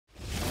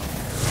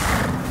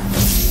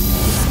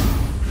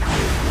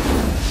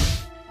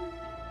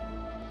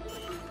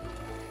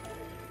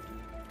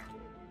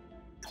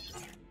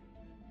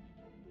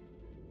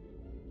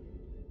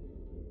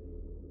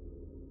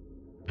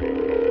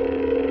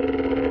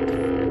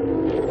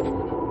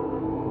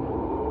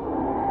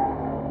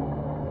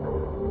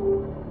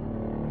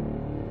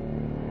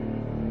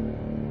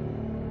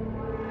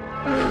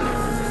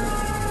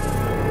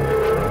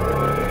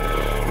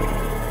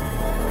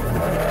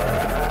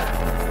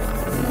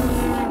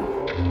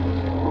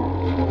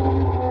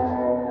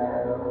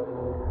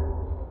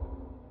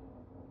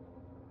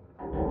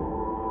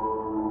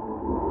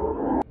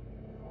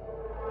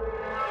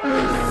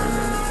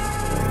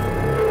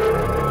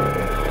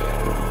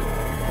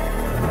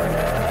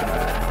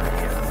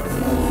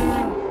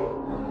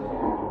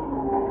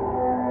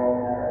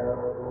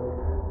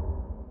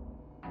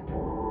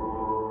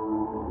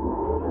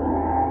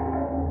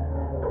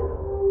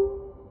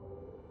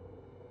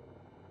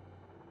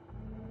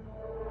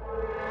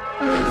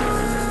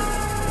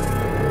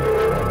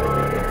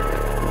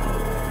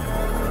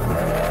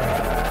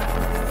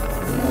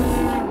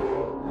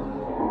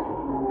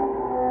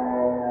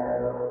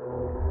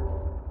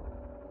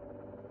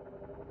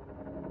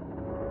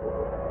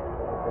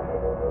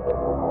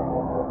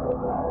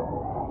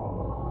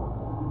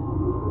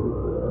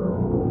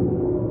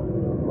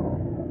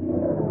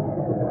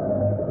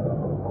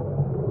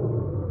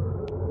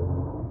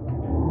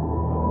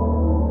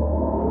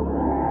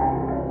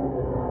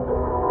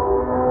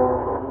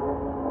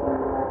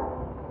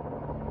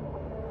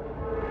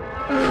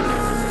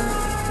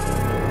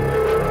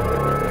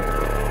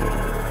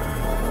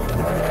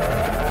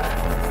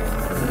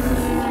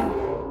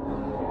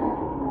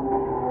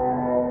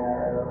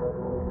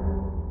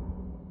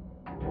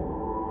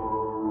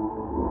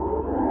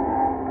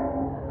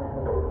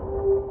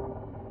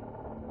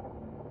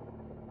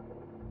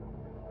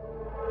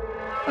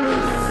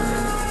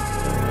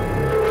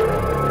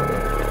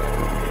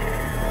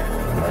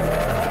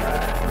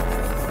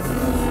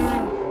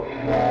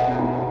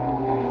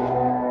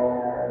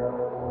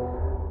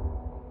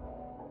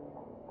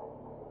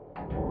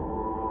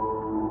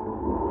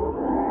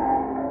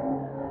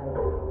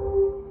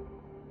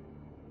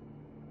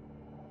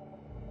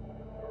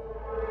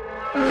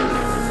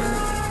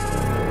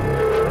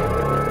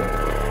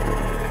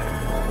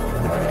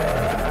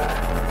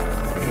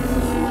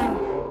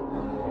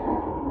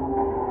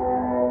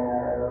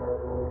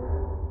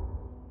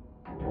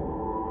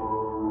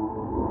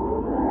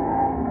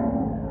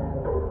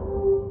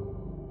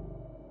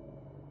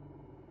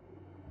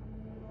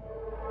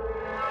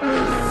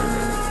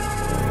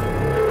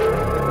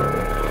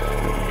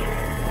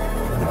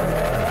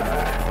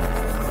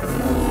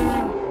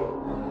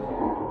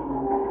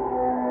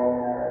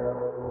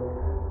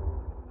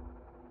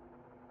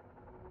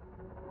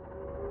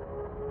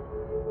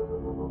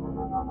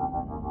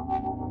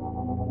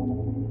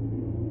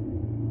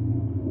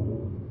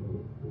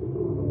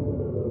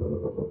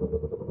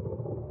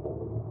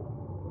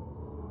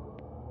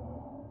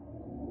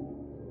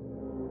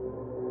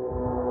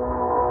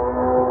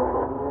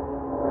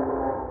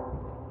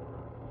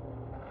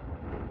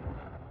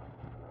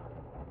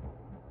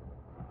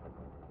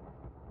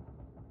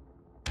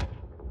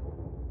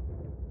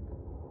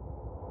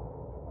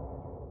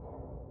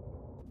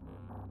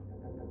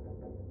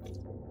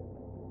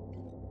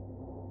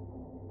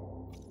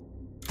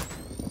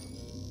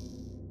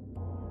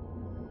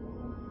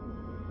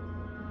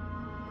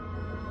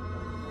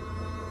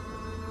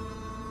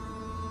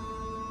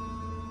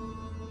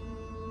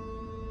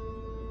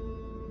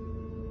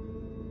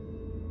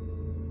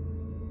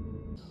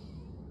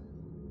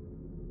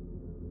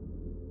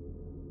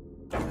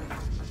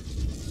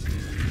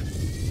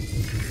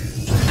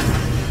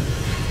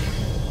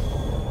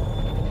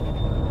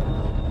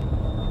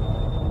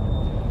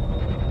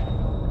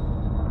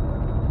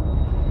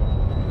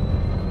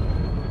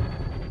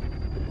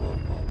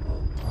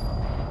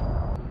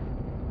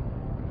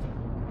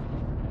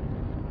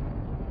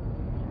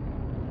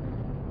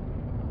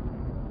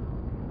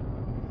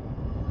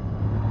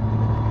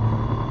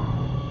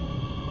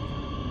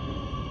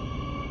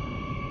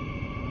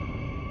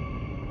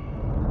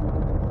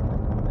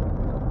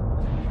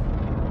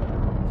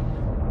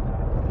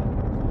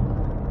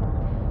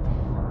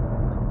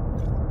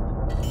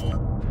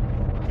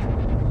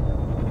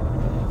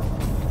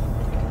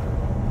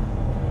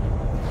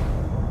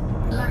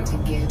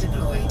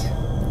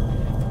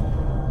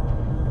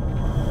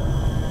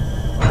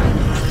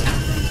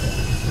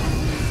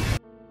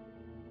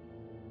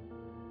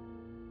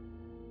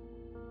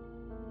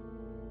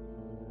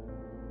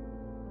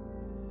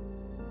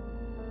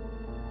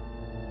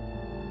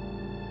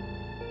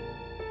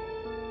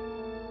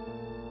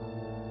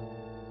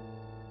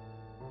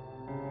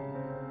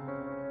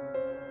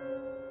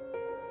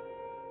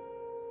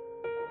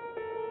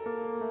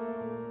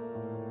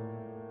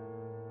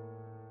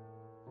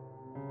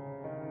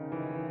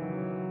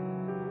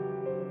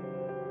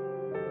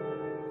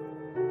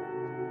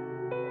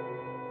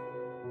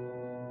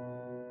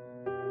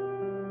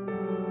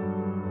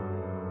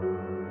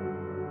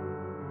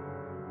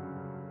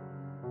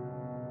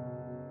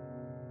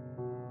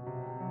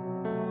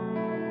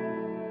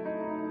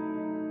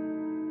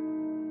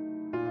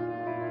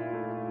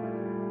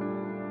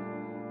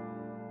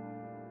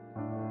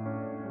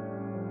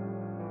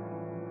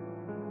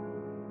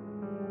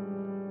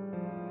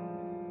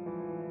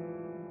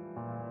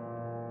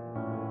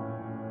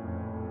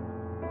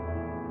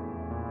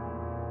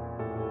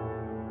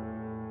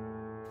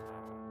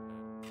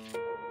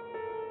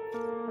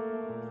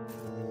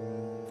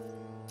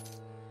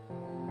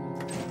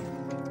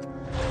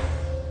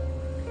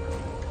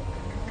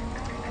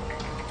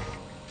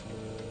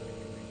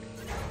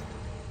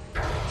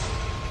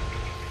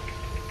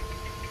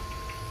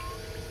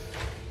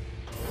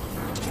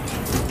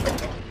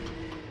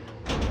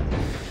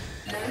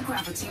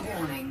Gravity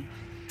warning.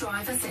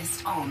 Drive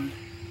assist on.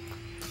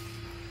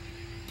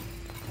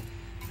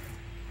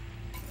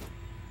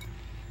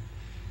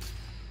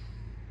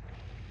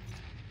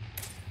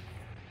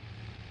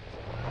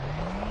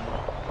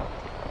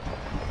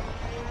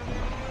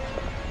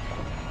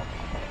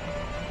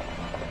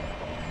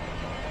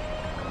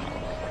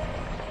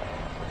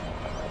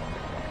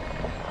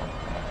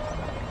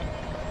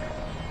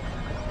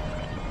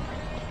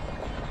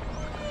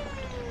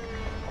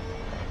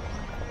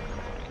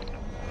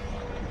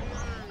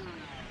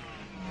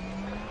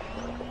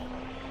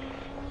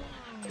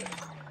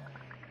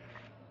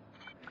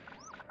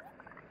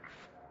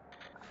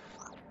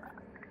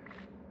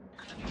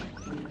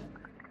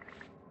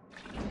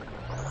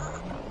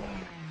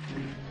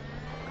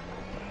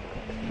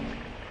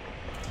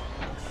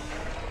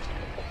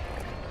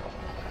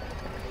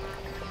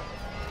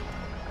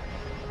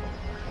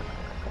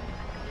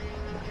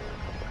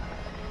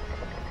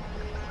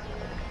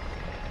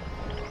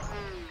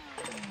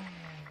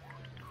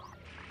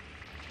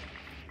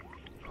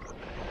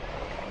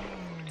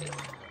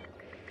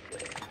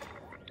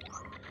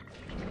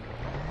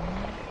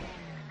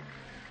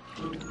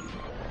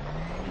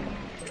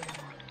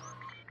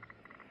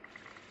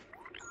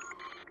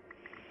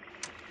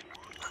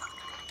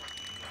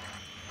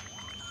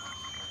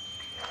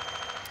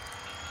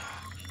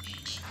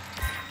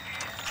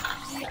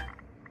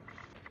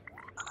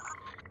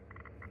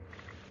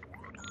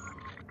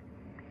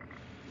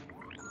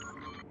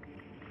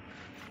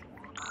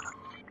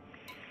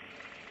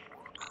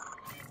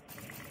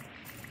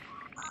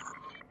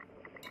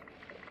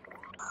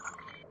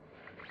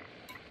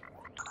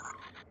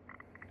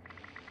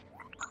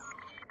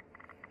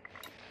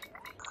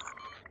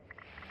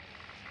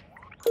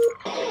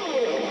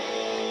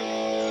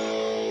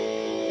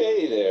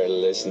 there,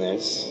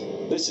 listeners.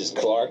 This is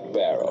Clark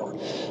Barrow,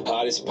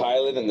 hottest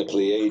pilot in the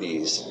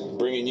Pleiades,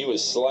 bringing you a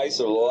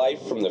slice of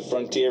life from the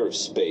frontier of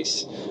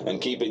space,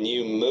 and keeping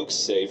you mooks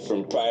safe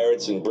from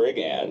pirates and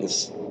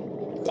brigands.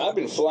 I've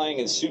been flying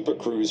in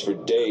supercruise for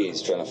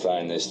days trying to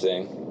find this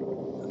thing.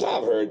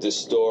 I've heard the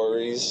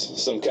stories,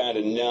 some kind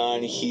of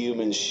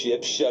non-human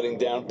ship shutting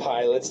down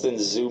pilots, then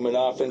zooming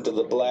off into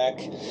the black.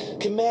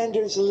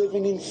 Commanders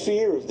living in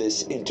fear of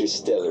this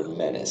interstellar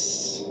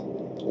menace.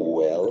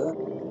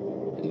 Well,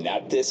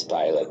 not this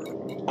pilot.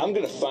 I'm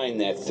gonna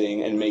find that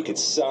thing and make it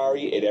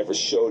sorry it ever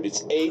showed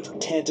its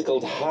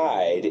 8-tentacled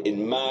hide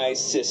in my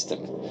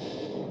system.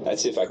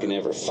 That's if I can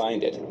ever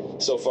find it.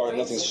 So far,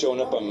 nothing's shown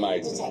up on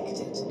my...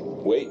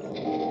 Wait.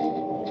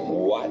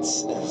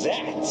 What's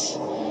that?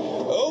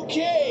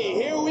 Okay,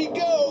 here we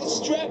go.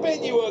 Strap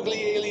in, you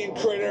ugly alien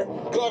critter.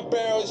 Clark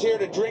Barrow's here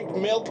to drink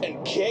milk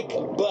and kick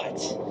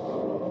butt.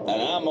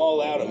 And I'm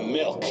all out of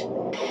milk.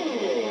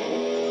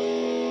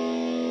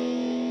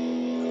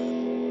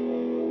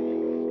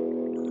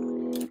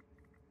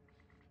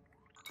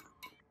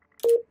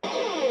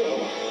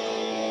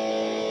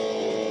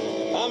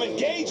 I'm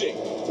engaging.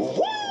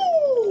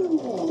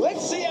 Woo!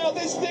 Let's see how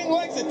this thing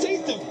likes the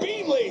taste of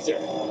beam laser.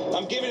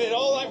 I'm giving it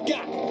all I've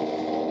got.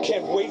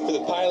 Can't wait for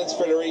the Pilots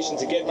Federation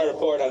to get my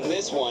report on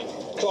this one.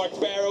 Clark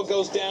Barrow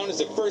goes down as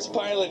the first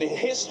pilot in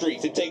history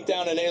to take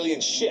down an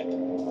alien ship.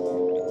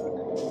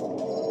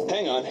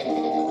 Hang on.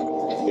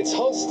 Its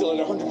hull's still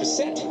at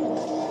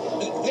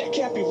 100%. That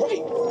can't be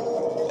right.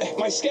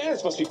 My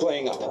scanners must be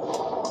playing up.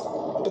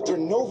 But there are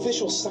no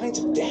visual signs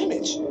of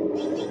damage.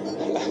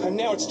 And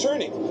now it's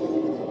turning.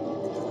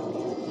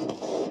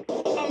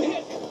 I'm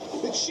hit.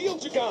 The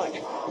shields are gone.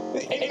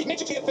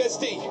 Major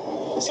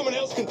TFSD. Someone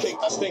else can take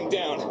this thing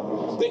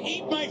down. They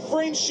eat my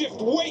frame shift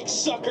wake,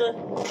 sucker!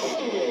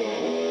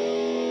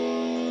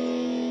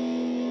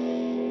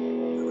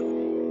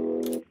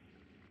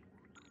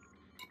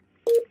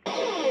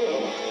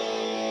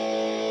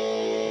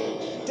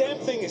 Damn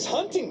thing is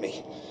hunting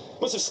me.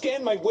 Must have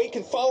scanned my wake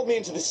and followed me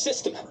into the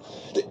system.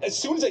 As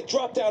soon as I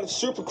dropped out of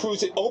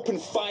supercruise, it opened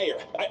fire.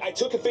 I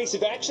took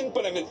evasive action,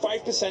 but I'm at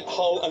 5%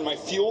 hull and my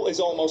fuel is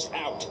almost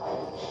out.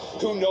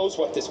 Who knows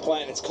what this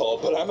planet's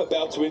called, but I'm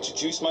about to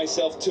introduce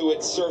myself to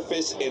its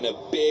surface in a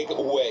big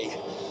way.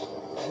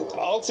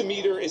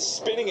 Altimeter is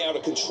spinning out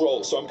of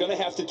control, so I'm gonna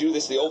have to do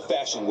this the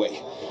old-fashioned way.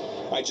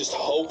 I just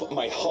hope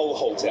my hull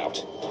holds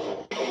out.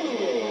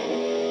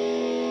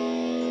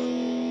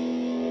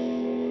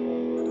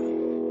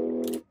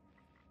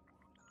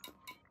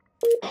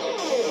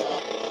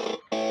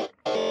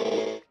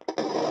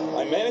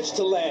 I managed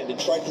to land and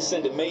tried to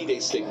send a mayday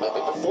signal,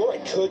 but before I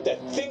could,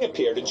 that thing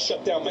appeared and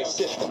shut down my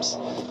systems.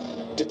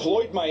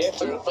 Deployed my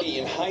FE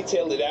and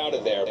hightailed it out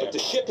of there, but the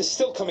ship is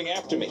still coming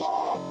after me.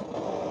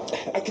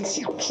 I can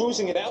see it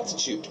cruising at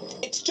altitude.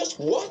 It's just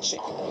watching.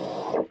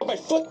 I put my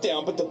foot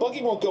down, but the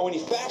buggy won't go any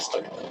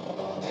faster.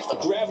 The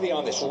gravity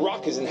on this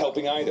rock isn't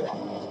helping either.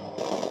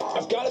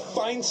 I've got to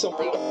find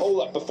something to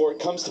pull up before it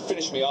comes to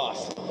finish me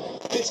off.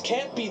 This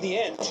can't be the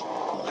end.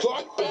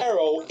 Clark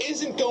Barrow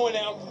isn't going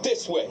out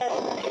this way.